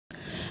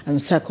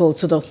and circled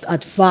to the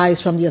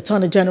advice from the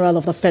Attorney General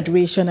of the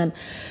Federation and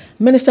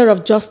Minister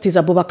of Justice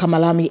Abba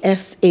Kyari,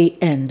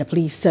 SAN. The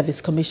Police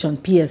Service Commission,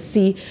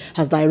 PSC,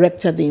 has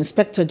directed the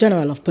Inspector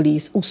General of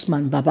Police,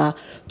 Usman Baba,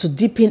 to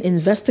deepen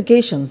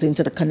investigations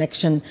into the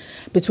connection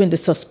between the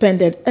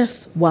suspended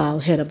erstwhile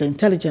head of the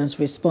intelligence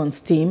response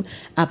team,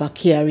 Abba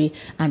Kyari,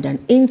 and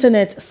an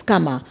internet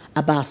scammer,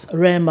 Abbas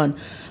Ramon,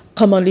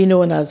 commonly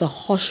known as a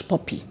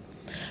Hushpuppi.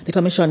 The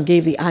Commission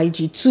gave the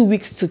IG 2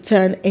 weeks to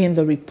turn in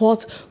the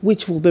report,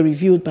 which will be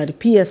reviewed by the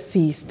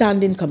PSC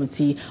Standing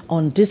Committee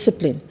on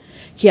Discipline.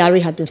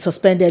 Kyari had been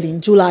suspended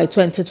in July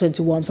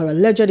 2021 for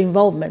alleged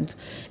involvement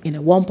in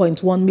a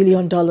 $1.1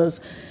 million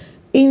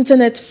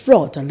internet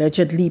fraud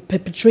allegedly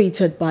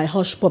perpetrated by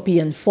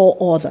Hushpuppi and 4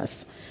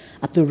 others: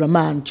 Abdul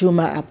Rahman,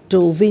 Juma,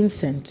 Abdul,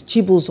 Vincent,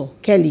 Chibuzo,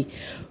 Kelly,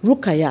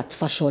 Rukayat,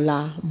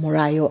 Fashola,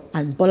 Morayo,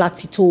 and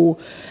Bolatito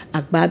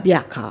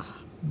Agbabiaka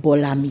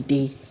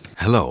Bolamide.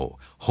 Hello.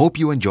 Hope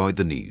you enjoyed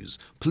the news.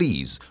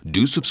 Please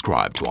do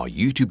subscribe to our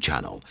YouTube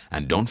channel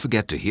and don't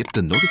forget to hit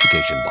the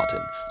notification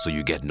button so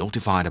you get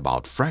notified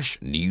about fresh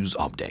news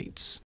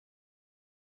updates.